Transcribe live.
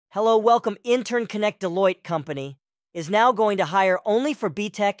Hello, welcome. InternConnect Deloitte Company is now going to hire only for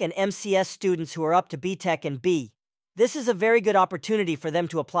BTech and MCS students who are up to BTech and B. This is a very good opportunity for them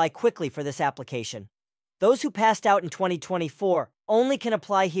to apply quickly for this application. Those who passed out in 2024 only can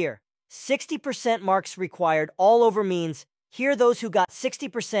apply here. 60% marks required all over means here those who got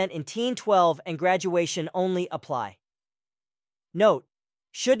 60% in Teen 12 and graduation only apply. Note,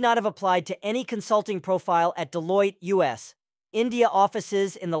 should not have applied to any consulting profile at Deloitte US, India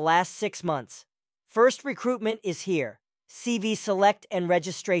offices in the last 6 months. First recruitment is here. CV select and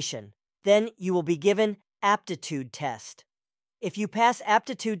registration. Then you will be given aptitude test. If you pass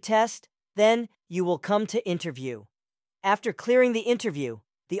aptitude test, then you will come to interview. After clearing the interview,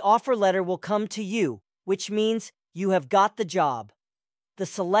 the offer letter will come to you, which means you have got the job. The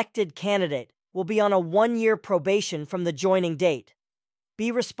selected candidate will be on a 1-year probation from the joining date.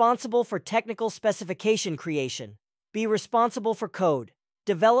 Be responsible for technical specification creation. Be responsible for code,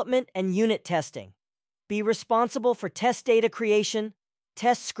 development, and unit testing. Be responsible for test data creation,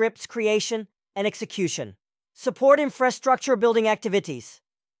 test scripts creation, and execution. Support infrastructure building activities.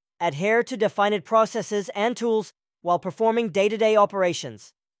 Adhere to defined processes and tools while performing day-to-day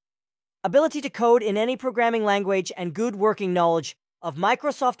operations. Ability to code in any programming language and good working knowledge of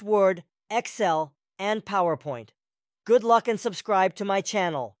Microsoft Word, Excel, and PowerPoint. Good luck and subscribe to my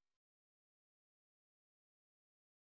channel.